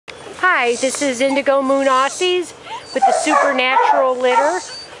Hi, this is IndigoMoon Aussies with the Supernatural Litter,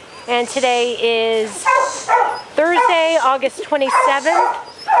 and today is Thursday, August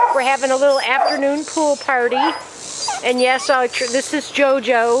 27th. We're having a little afternoon pool party, and yes, this is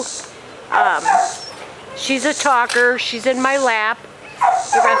JoJo. She's a talker. She's in my lap.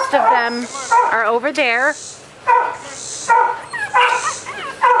 The rest of them are over there.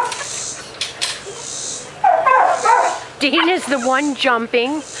 Dean is the one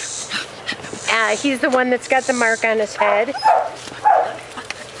jumping. He's the one that's got the mark on his head.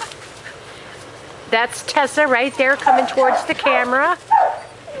 That's Tessa right there coming towards the camera.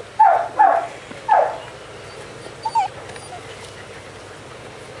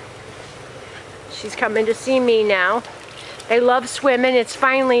 She's coming to see me now. They love swimming. It's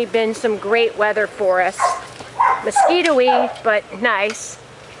finally been some great weather for us. Mosquito-y, but nice.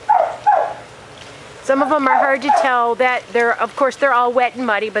 Some of them are hard to tell that of course they're all wet and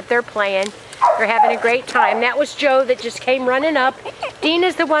muddy, but they're playing. They're having a great time. That was Joe that just came running up. Dean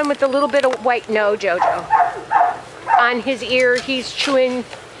is the one with the little bit of white, no, JoJo. On his ear, he's chewing,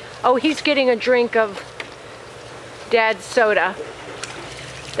 oh, he's getting a drink of Dad's soda.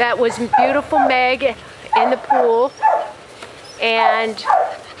 That was beautiful Meg in the pool. And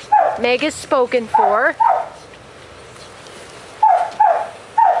Meg is spoken for.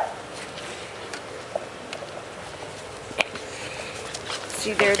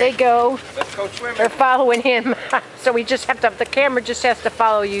 See, there they go. Let's go swimming. They're following him. So we just have to, the camera just has to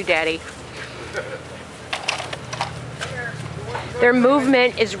follow you, Daddy. Their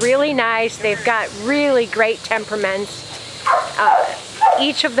movement is really nice. They've got really great temperaments.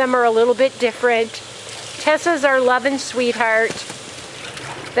 Each of them are a little bit different. Tessa's our loving sweetheart.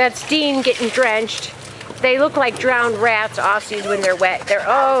 That's Dean getting drenched. They look like drowned rats, Aussies, when they're wet. They're,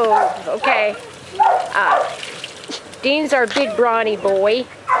 oh, okay. Dean's our big brawny boy.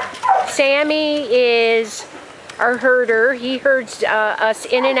 Sammy is our herder. He herds us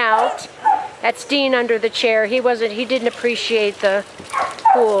in and out. That's Dean under the chair. He didn't appreciate the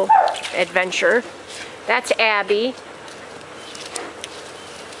pool adventure. That's Abby.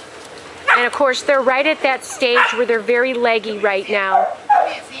 And of course, they're right at that stage where they're very leggy right now.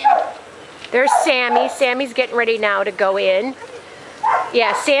 There's Sammy. Sammy's getting ready now to go in.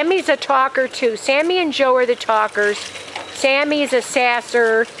 Yeah, Sammy's a talker too. Sammy and Joe are the talkers. Sammy's a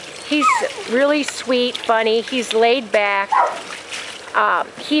sasser. He's really sweet, funny. He's laid back.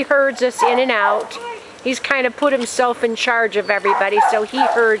 He herds us in and out. He's kind of put himself in charge of everybody, so he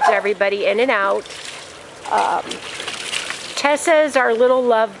herds everybody in and out. Tessa is our little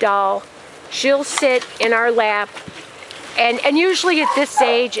love doll. She'll sit in our lap. And usually at this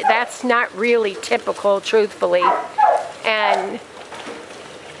age, that's not really typical, truthfully. And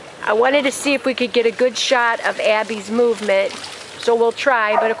I wanted to see if we could get a good shot of Abby's movement, so we'll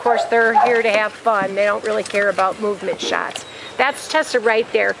try, but of course they're here to have fun. They don't really care about movement shots. That's Tessa right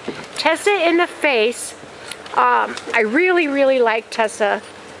there. Tessa in the face. I really, really like Tessa's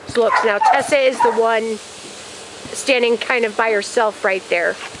looks. Now Tessa is the one standing kind of by herself right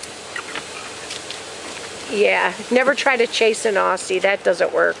there. Yeah, never try to chase an Aussie. That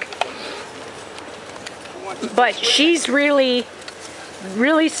doesn't work. But she's really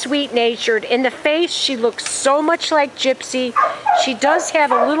sweet-natured. In the face, she looks so much like Gypsy. She does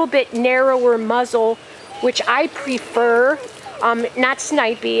have a little bit narrower muzzle, which I prefer. Not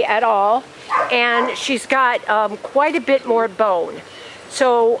snipey at all. And she's got quite a bit more bone.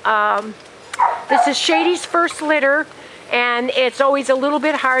 So this is Shady's first litter, and it's always a little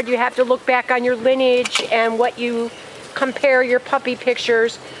bit hard. You have to look back on your lineage and what you compare your puppy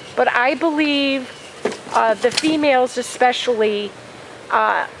pictures. But I believe the females especially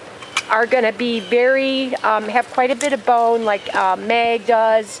are going to be have quite a bit of bone, like Meg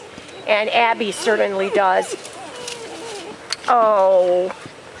does, and Abby certainly does. Oh,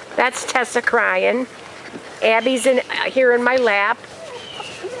 that's Tessa crying. Abby's here in my lap.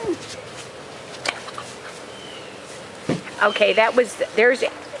 Okay,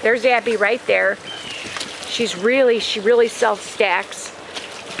 there's Abby right there. She really self-stacks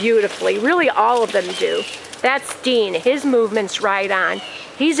beautifully. Really, all of them do. That's Dean. His movement's right on.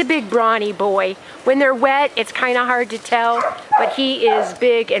 He's a big brawny boy. When they're wet, it's kind of hard to tell, but he is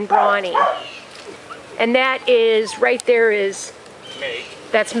big and brawny. And that is, right there is Meg.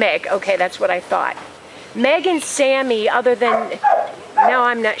 That's Meg. Okay, that's what I thought. Meg and Sammy, other than, now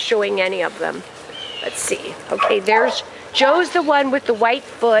I'm not showing any of them. Let's see. Okay, there's, Joe's the one with the white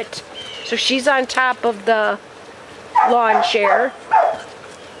foot, so she's on top of the lawn chair.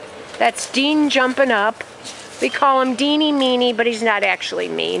 That's Dean jumping up. We call him Deanie Meanie, but he's not actually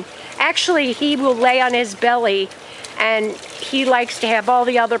mean. Actually, he will lay on his belly and he likes to have all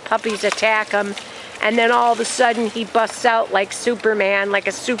the other puppies attack him, and then all of a sudden he busts out like Superman, like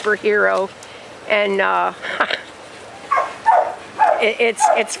a superhero, and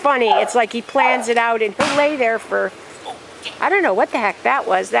it's funny. It's like he plans it out, and he'll lay there for, I don't know what the heck that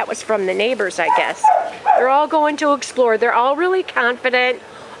was. That was from the neighbors, I guess. They're all going to explore. They're all really confident,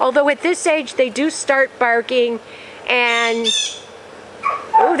 although at this age they do start barking. And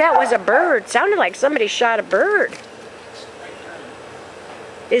oh, that was a bird. Sounded like somebody shot a bird.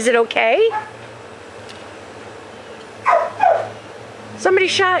 Is it okay? Somebody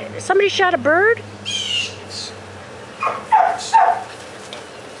shot a bird?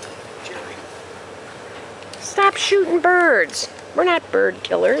 Stop shooting birds. We're not bird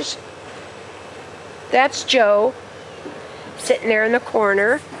killers. That's Joe, sitting there in the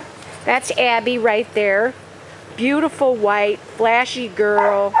corner. That's Abby right there. Beautiful white, flashy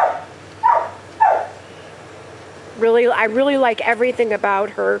girl. I really like everything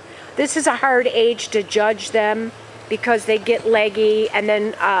about her. This is a hard age to judge them because they get leggy and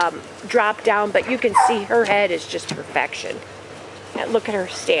then drop down, but you can see her head is just perfection. And look at her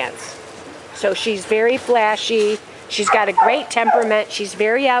stance. So she's very flashy. She's got a great temperament. She's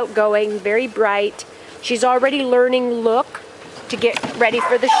very outgoing, very bright. She's already learning look to get ready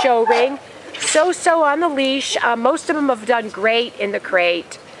for the show ring. So on the leash. Most of them have done great in the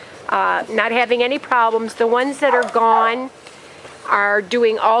crate. Not having any problems. The ones that are gone are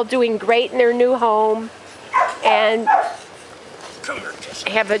all doing great in their new home and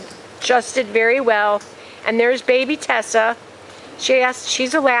have adjusted very well. And there's baby Tessa.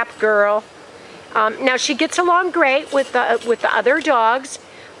 She's a lap girl. Now she gets along great with the other dogs,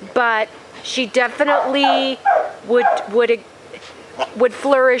 but she definitely would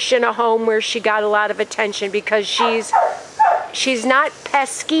flourish in a home where she got a lot of attention because she's not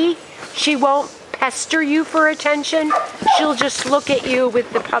pesky. She won't pester you for attention. She'll just look at you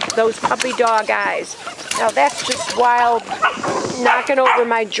with those puppy dog eyes. Now that's just wild, knocking over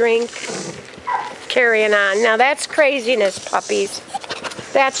my drink, carrying on. Now that's craziness, puppies.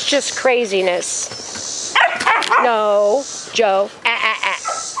 That's just craziness. No, Joe.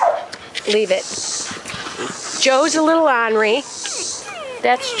 Leave it. Joe's a little ornery.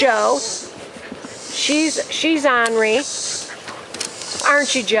 That's Joe. She's ornery.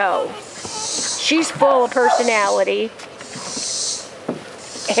 Aren't you, Joe? She's full of personality.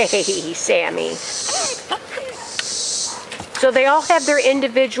 Hey, Sammy. So they all have their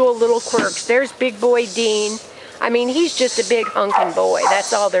individual little quirks. There's big boy Dean. I mean, he's just a big hunkin' boy.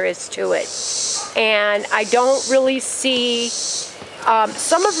 That's all there is to it. And I don't really see...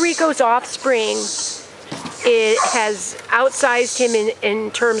 some of Rico's offspring has outsized him in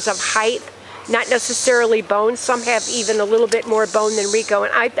terms of height, not necessarily bone. Some have even a little bit more bone than Rico.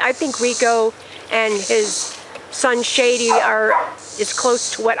 And I think Rico and his son Shady is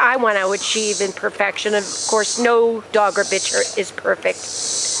close to what I want to achieve in perfection. Of course, no dog or bitch is perfect.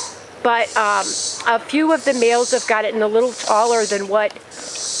 But a few of the males have gotten a little taller than what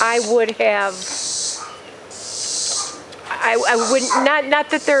I would have. I wouldn't, not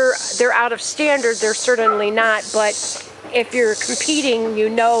that they're out of standard, they're certainly not, but if you're competing, you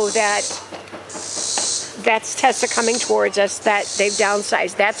know that that's Tessa coming towards us, that they've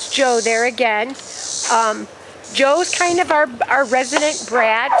downsized. That's Joe there again. Joe's kind of our resident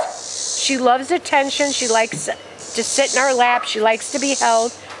brat. She loves attention. She likes to sit in our lap. She likes to be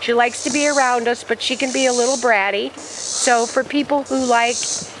held. She likes to be around us, but she can be a little bratty. So for people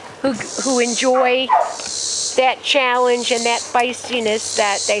who enjoy that challenge and that feistiness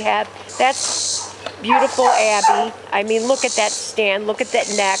that they have, that's beautiful Abby. I mean, look at that stand. Look at that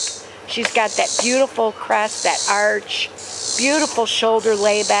neck. She's got that beautiful crest, that arch, beautiful shoulder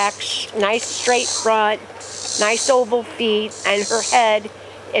layback, nice straight front, nice oval feet, and her head,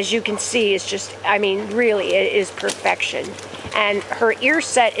 as you can see, is just, I mean, really, it is perfection. And her ear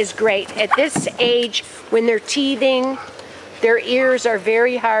set is great. At this age, when they're teething, their ears are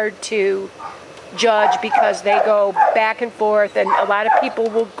very hard to judge because they go back and forth, and a lot of people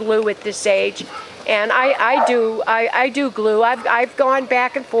will glue at this age. And I do glue. I've gone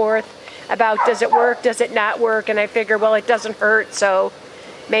back and forth about does it work, does it not work, and I figure, well, it doesn't hurt, so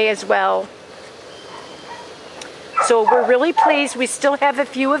may as well. So we're really pleased. We still have a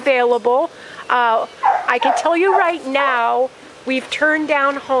few available. I can tell you right now, we've turned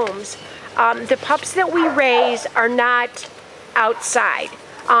down homes. The pups that we raise are not outside.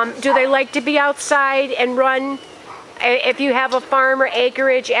 Do they like to be outside and run? If you have a farm or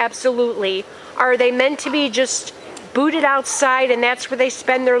acreage, absolutely. Are they meant to be just booted outside and that's where they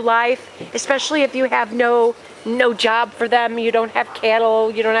spend their life? Especially if you have no job for them, you don't have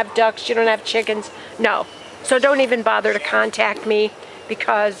cattle, you don't have ducks, you don't have chickens. No, So don't even bother to contact me,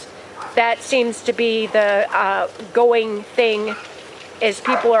 because that seems to be the going thing, is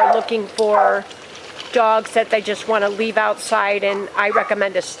people are looking for dogs that they just want to leave outside, and I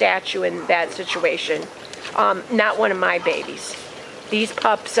recommend a statue in that situation. Not one of my babies. These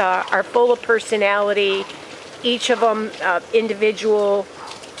pups are full of personality, each of them individual.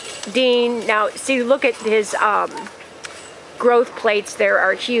 Dean, now see, look at his growth plates there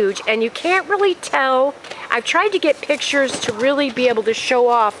are huge, and you can't really tell. I've tried to get pictures to really be able to show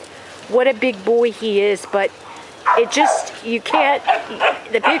off what a big boy he is, but it just, you can't,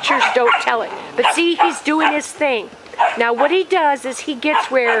 the pictures don't tell it. But see, he's doing his thing. Now what he does is he gets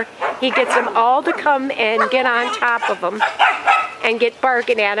where he gets them all to come and get on top of him and get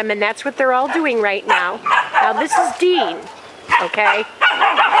barking at him, and that's what they're all doing right now. Now this is Dean, okay?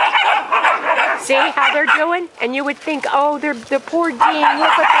 See how they're doing? And you would think, oh, the poor Dean,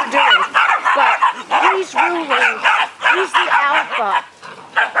 look what they're doing. But he's ruling. He's the alpha.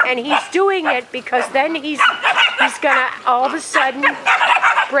 And he's doing it because then he's gonna all of a sudden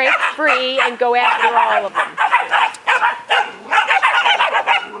break free and go after all of them.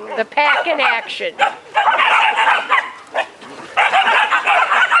 The pack in action.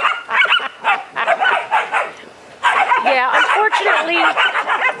 Yeah, unfortunately,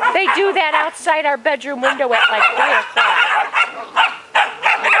 they do that outside our bedroom window at like 3 o'clock.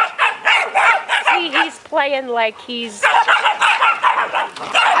 See, he's playing like he's...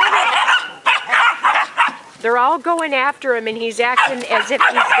 They're all going after him, and he's acting as if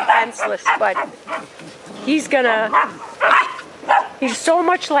he's defenseless, but he's so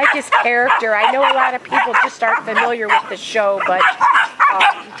much like his character. I know a lot of people just aren't familiar with the show, but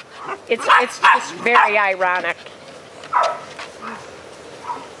it's just very ironic.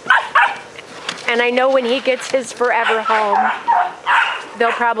 And I know when he gets his forever home,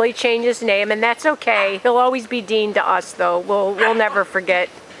 they'll probably change his name, and that's okay. He'll always be Dean to us, though. We'll never forget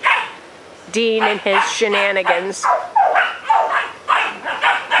Dean and his shenanigans.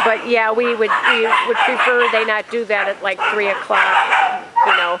 But yeah, we would prefer they not do that at like 3 o'clock.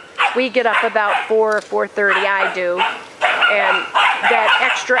 You know, we get up about 4 or 4:30. I do, and that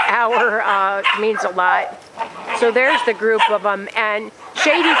extra hour means a lot. So there's the group of them, and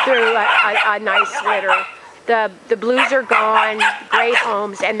Shady threw a nice litter. The blues are gone, great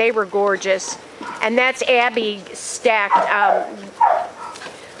homes, and they were gorgeous. And that's Abby stacked,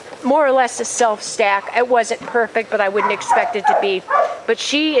 more or less a self-stack. It wasn't perfect, but I wouldn't expect it to be. But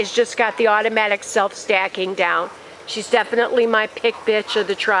she has just got the automatic self-stacking down. She's definitely my pick bitch of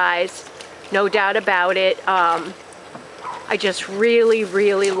the tries, no doubt about it. I just really,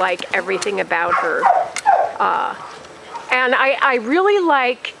 really like everything about her. And I really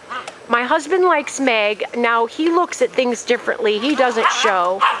like, my husband likes Meg. Now, he looks at things differently. He doesn't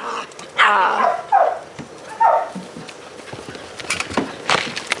show.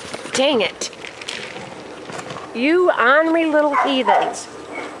 Dang it. You ornery little heathens.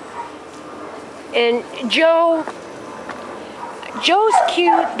 And Joe's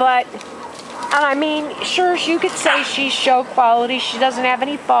cute, but I mean, sure, you could say she's show quality. She doesn't have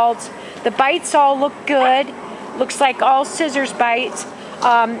any faults. The bites all look good. Looks like all scissors bites.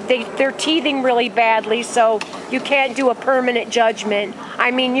 They're teething really badly, so you can't do a permanent judgment.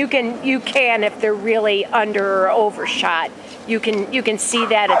 I mean, you can if they're really under or overshot. You can see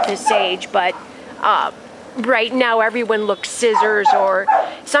that at this age, but right now everyone looks scissors, or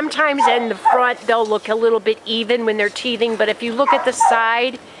sometimes in the front they'll look a little bit even when they're teething, but if you look at the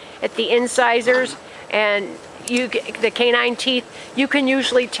side, at the incisors, and the canine teeth, you can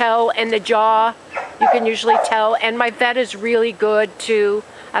usually tell, and the jaw, you can usually tell, and my vet is really good too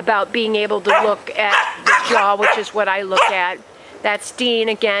about being able to look at the jaw, which is what I look at. That's Dean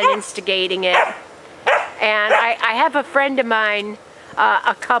again instigating it. And I have a friend of mine,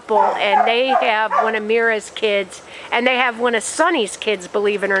 a couple, and they have one of Mira's kids, and they have one of Sonny's kids,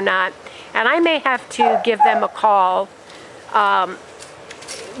 believe it or not. And I may have to give them a call.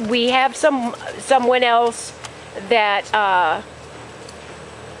 We have someone else that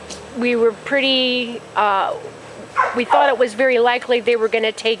we were pretty, we thought it was very likely they were going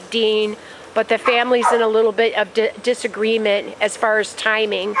to take Dean, but the family's in a little bit of disagreement as far as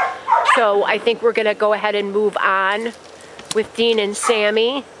timing. So I think we're going to go ahead and move on with Dean and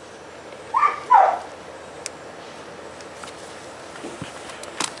Sammy.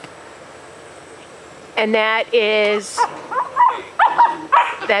 And that's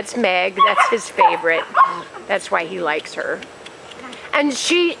Meg. That's his favorite. That's why he likes her. And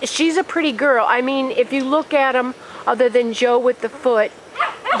she's a pretty girl. I mean, if you look at them, other than Joe with the foot,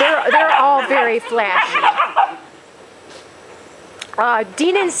 they're all very flashy.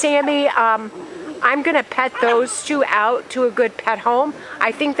 Dean and Sammy, I'm going to pet those two out to a good pet home.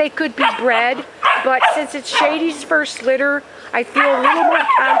 I think they could be bred, but since it's Shady's first litter, I feel a little more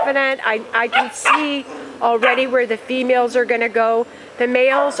confident. I can see already where the females are going to go. The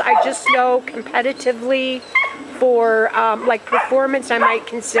males, I just know competitively for like performance, I might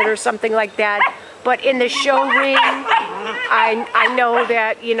consider something like that. But in the show ring, I know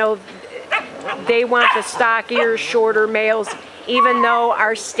that, you know, they want the stockier, shorter males, even though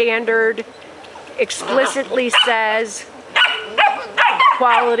our standard explicitly says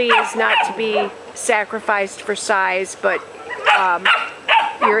quality is not to be sacrificed for size. But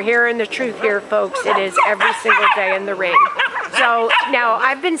you're hearing the truth here, folks. It is every single day in the ring. So now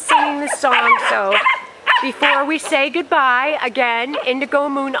I've been singing this song, so before we say goodbye, again,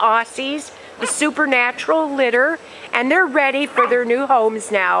 IndigoMoon Aussies, the supernatural litter, and they're ready for their new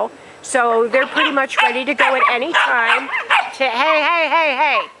homes now. So they're pretty much ready to go at any time.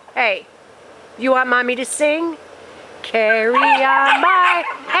 Hey, you want mommy to sing? Carry on my,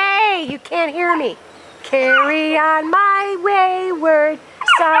 hey, you can't hear me. Carry on my wayward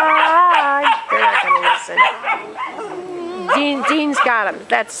son. They're not gonna listen. Dean's got them.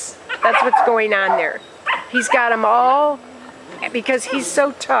 That's what's going on there. He's got them all because he's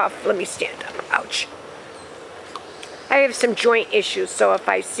so tough. Let me stand up. Ouch. I have some joint issues, so if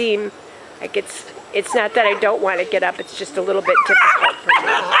I seem like it's not that I don't want to get up, it's just a little bit difficult for me.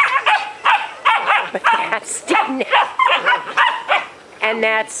 But that's Dean. And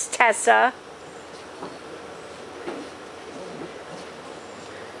that's Tessa.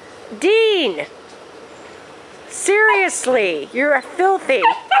 Dean! Seriously, you're filthy.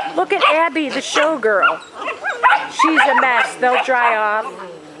 Look at Abby, the showgirl. She's a mess. They'll dry off.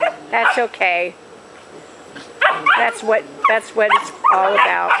 That's okay. That's what it's all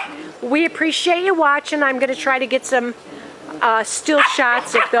about. We appreciate you watching. I'm going to try to get some still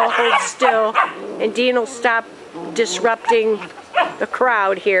shots if they'll hold still, and Dean will stop disrupting the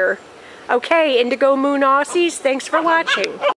crowd here. Okay, IndigoMoon Aussies, thanks for watching.